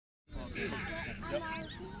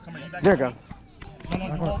There it goes.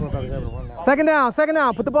 Second down, second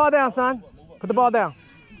down. Put the ball down, son. Put the ball down.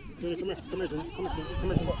 Come here.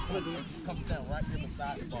 Just come stand right here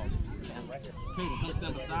beside the ball. Right here. Come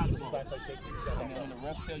stand beside the ball. And then when the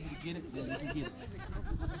ref tell you to get it, then you can get it.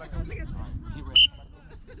 Get ready.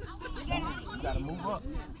 You gotta move up.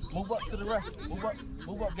 Move up to the ref. Move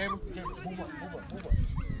up, Gabriel. Move up.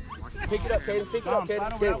 Pick it up, Caden. Pick it up,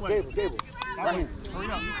 Caden. Gabriel. Right here.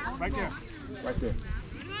 Hurry up. Right there. Right there.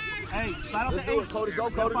 Hey, slide out the 8. Cody, go,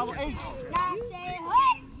 Cody. Follow 8.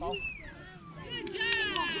 Go,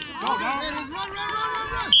 down.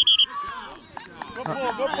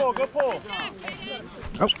 Good pull.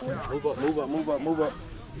 Oh. Move up.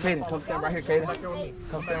 Caden, come stand right here, Caden.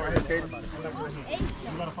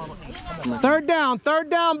 Third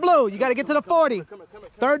down, blue. You got to get to the 40.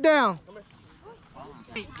 Third down.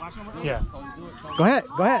 Yeah. Go ahead.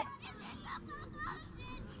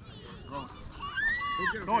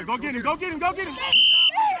 Go get him.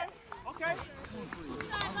 Okay.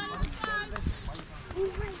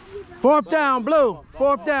 Fourth down, blue.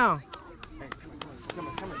 Fourth down.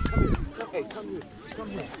 Come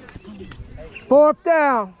here. Fourth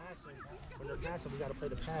down. When they're passing, we gotta play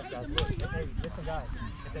the pass, guys. Look, hey, listen, guys.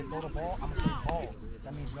 If they throw the ball, I'm gonna say ball.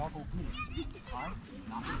 That means y'all go get it. All right?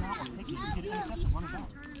 Knock it down or take it. Get it interception, run it down.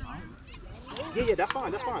 All right? Yeah, that's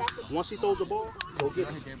fine. Once he throws the ball, go get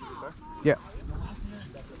it. Yeah.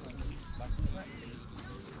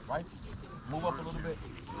 Right? Move up a little bit.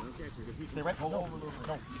 Stay right. Go over a little bit.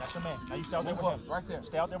 No, that's the man. Now you stay out there with him. Right there.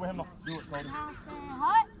 Stay out there with him. No. Do it, Cody.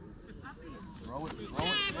 Roll it.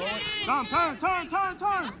 Turn.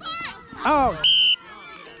 Oh.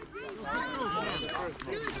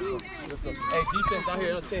 Hey, defense down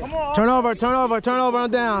here on 10. Come on. Turn over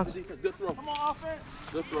on downs. Good throw. Come on, offense.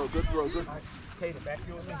 Good throw. Caden, back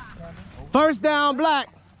here with me. First down, black.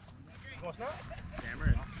 You want to snap?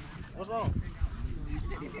 What's wrong?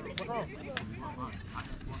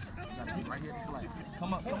 Right here,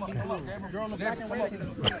 come up. Gabriel, you're on the back end.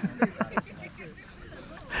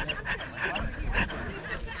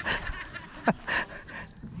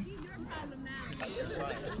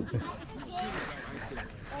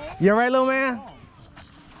 You all right, little man?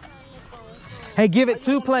 Hey, give it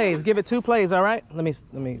 2 plays. All right? Let me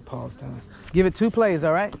pause time. Give it 2 plays,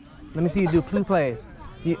 all right? Let me see you do 2 plays.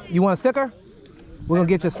 You want a sticker? We're gonna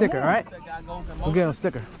get you a sticker, all right? We'll get him a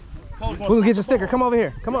sticker. We're gonna get you a sticker. Come over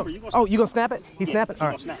here. Come on. Oh, you gonna snap it? He's snapping? All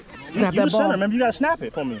right. Snap that ball. Remember, you gotta snap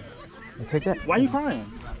it for me. Take that. Why are you crying?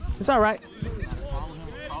 It's all right.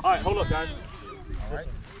 All right, hold up, guys. All right.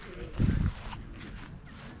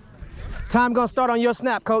 Time gonna start on your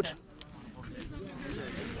snap, coach.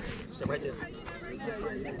 Stay right there.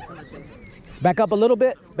 Back up a little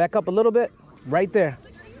bit. Right there.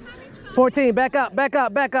 14, back up. Back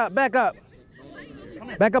up a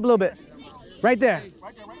little bit. Right there.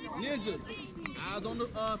 Ninjas. Eyes on the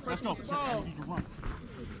press. Let's go. Ball.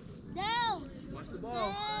 Down. Watch the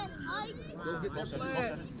ball.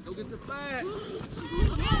 Go get the flag. Go,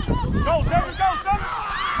 Seven. Run.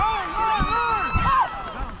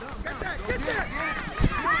 Get that.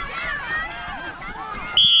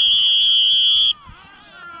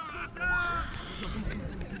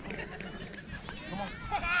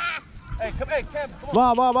 Hey, Cam, come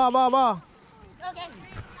on. Ball. Okay.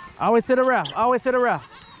 Always to the ref. Come on.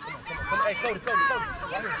 Hey, Cody.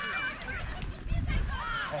 Right here.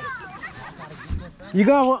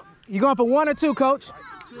 You going for 1 or 2, coach?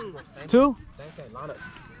 2? Same thing. Line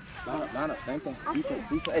up. Same thing. Defense.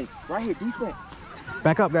 Hey, right here, defense.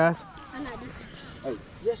 Back up, guys. I'm not defense. Hey,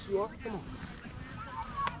 yes, you are. Come on.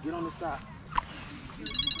 Get on this side.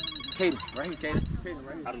 Caden, right here,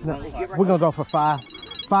 Caden. No, we're gonna go for 5.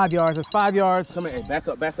 5 yards. It's 5 yards. Come here. Hey, back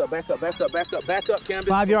up, Camden.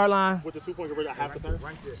 5 yard line. With the 2 point conversion, half the third.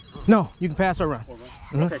 Right there. No, you can pass or run.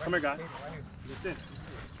 Okay, come here, guys.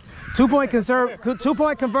 2 point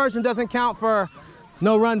conversion doesn't count for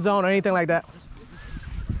no run zone or anything like that.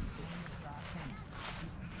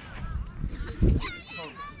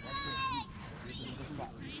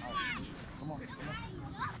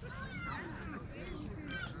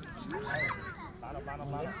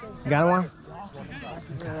 Got one?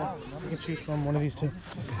 Yeah, you can choose from one of these 2. Yeah.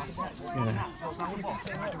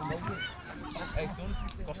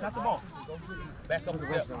 Go snap the ball. Back up a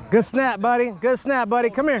step. Good snap, buddy.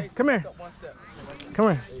 Come here. Come here. All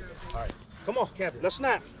right. Come on, Captain. Let's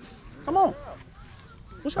snap. Come on.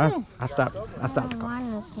 What's wrong? I stopped the I call.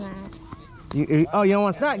 want to snap. You don't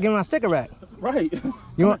want to snap? Give me my sticker back. Right.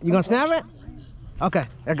 You gonna snap it? Okay,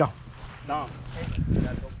 there you go. No.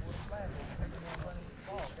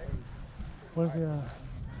 Where's the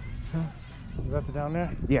Is that the down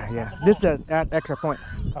there? Yeah, yeah. This is the extra point.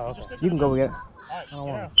 Oh, okay. You can go get it. I don't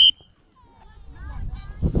want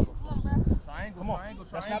Triangle, Come on. triangle,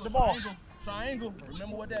 That's triangle, not the ball. triangle, triangle.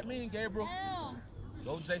 Remember what that means, Gabriel.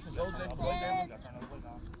 Go, Jason, go, Jason, go, Gabriel.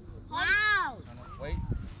 Wow. Wait.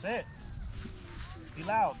 Sit. Be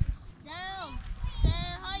loud. Down.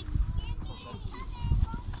 Height.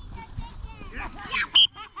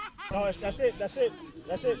 No, that's it. That's it.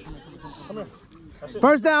 That's it. Come here. That's it.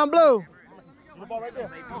 First down, blue. Leave the ball right there.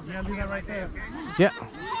 Yeah, leave that right there. Yeah.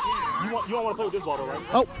 You don't want to play with this ball, though, right?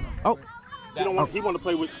 Oh, oh. He want to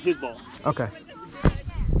play with his ball. Okay.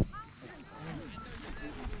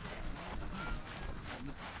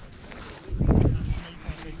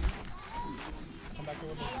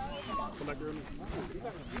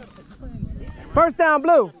 First down,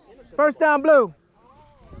 blue. First down, blue.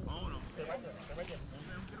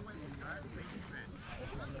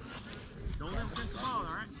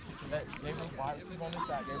 Gabriel, wide receiver on this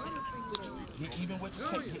side, Gabriel. Get even with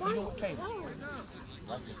Caleb. Get even with Caleb.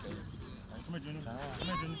 Right there, Caleb. Come here, Junior. Come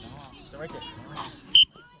here, Junior. Stay right there.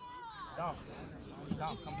 Down.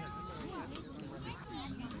 Down. Come here.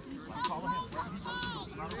 Follow him.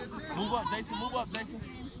 Move up, Jason. Move up, Jason.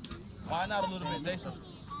 Widen out a little bit, Jason.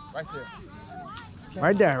 Right there.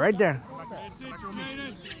 Right there, right there. Come back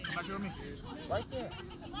here with me. Right there.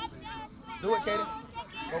 Do it, Kaden.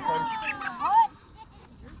 Go, Kaden.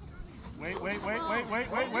 Wait.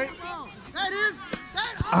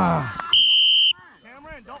 Ah.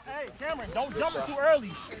 Cameron, don't jump it too early.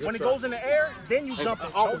 When it goes in the air, then you jump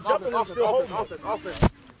it. Don't jump it when it's still holding. Offense.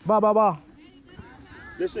 Ball.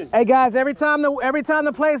 Listen, Hey guys, every time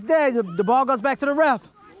the play's dead, the ball goes back to the ref.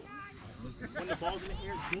 when the ball's in the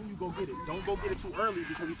air, then you go get it. Don't go get it too early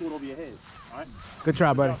because you threw it over your head. All right? Good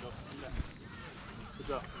try, buddy. Good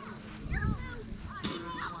job.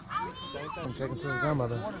 I'm checking to his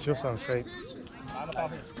grandmother. She'll sound straight.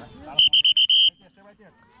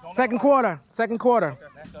 Second quarter. Back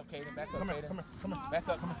up, Kaden. Back up, Kaden. Come here. Back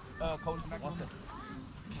up. Cody, one step.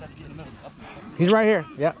 He's right here.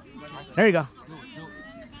 Yep. There you go.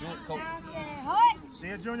 Do it, Cody. See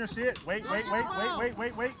it, Junior. See it. Wait. Wait.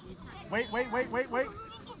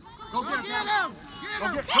 Go get him.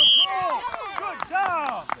 Go get him. Good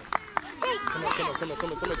job. Come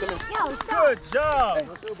here. Good job.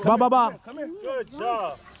 Ball. Come here. Good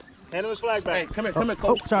job. Hand him his flag back. Hey, come here, Oh,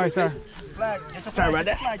 Cody. sorry. Flag. Get your flag.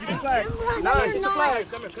 Get your flag. Nah, get your flag.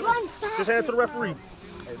 Come here. Just hand it to the referee.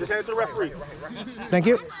 Thank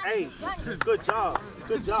you. Hey, good job.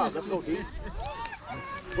 Let's go, D.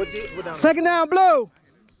 What down? Second down,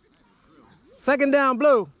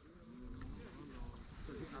 blue.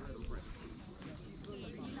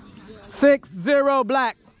 6-0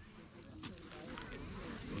 black.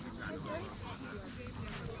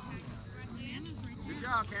 Good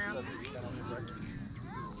job, Cam.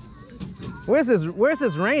 Where's this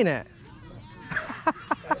rain at? Come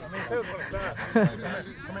here,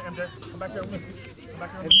 MJ. Come back here with me.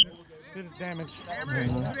 Did it damage.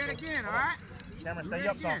 Cameron, do that again, all right? Cameron, stay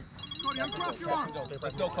up, son. Cody, uncross your arm.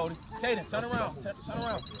 Let's go, Cody. Kaden, turn around. Turn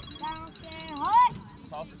around.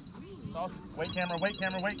 Toss it. Wait, Cameron. Wait.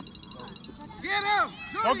 Get him.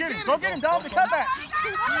 Go get him, dog. The cutback.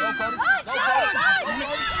 Go, Cody.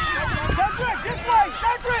 Cedric, this way.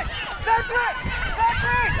 Cedric. Turn around.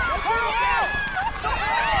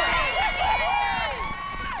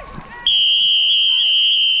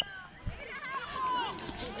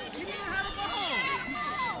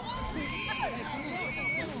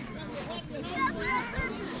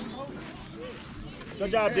 Good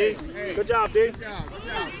job, D.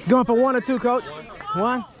 Going for 1 or 2, coach?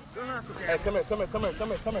 1. Hey, come here. Come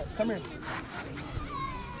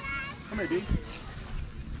here, D.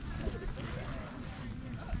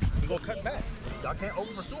 He's gonna cut back. Y'all can't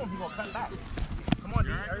over pursue him. He's gonna cut back. Come on, D.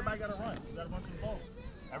 Everybody gotta run. You gotta run to the ball.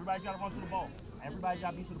 Everybody's gotta run to the ball. Everybody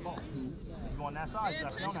gotta be to the ball. You go on that side. You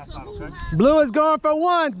gotta stay on that side, okay? Blue is going for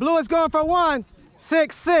 1.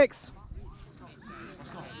 6-6.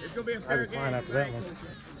 It's going to be a fair game. Fine after that one.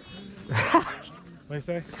 What do you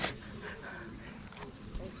say?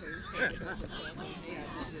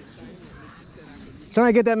 Trying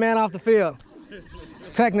to get that man off the field.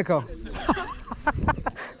 Technical. Move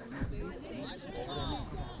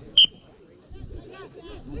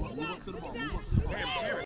up to the ball.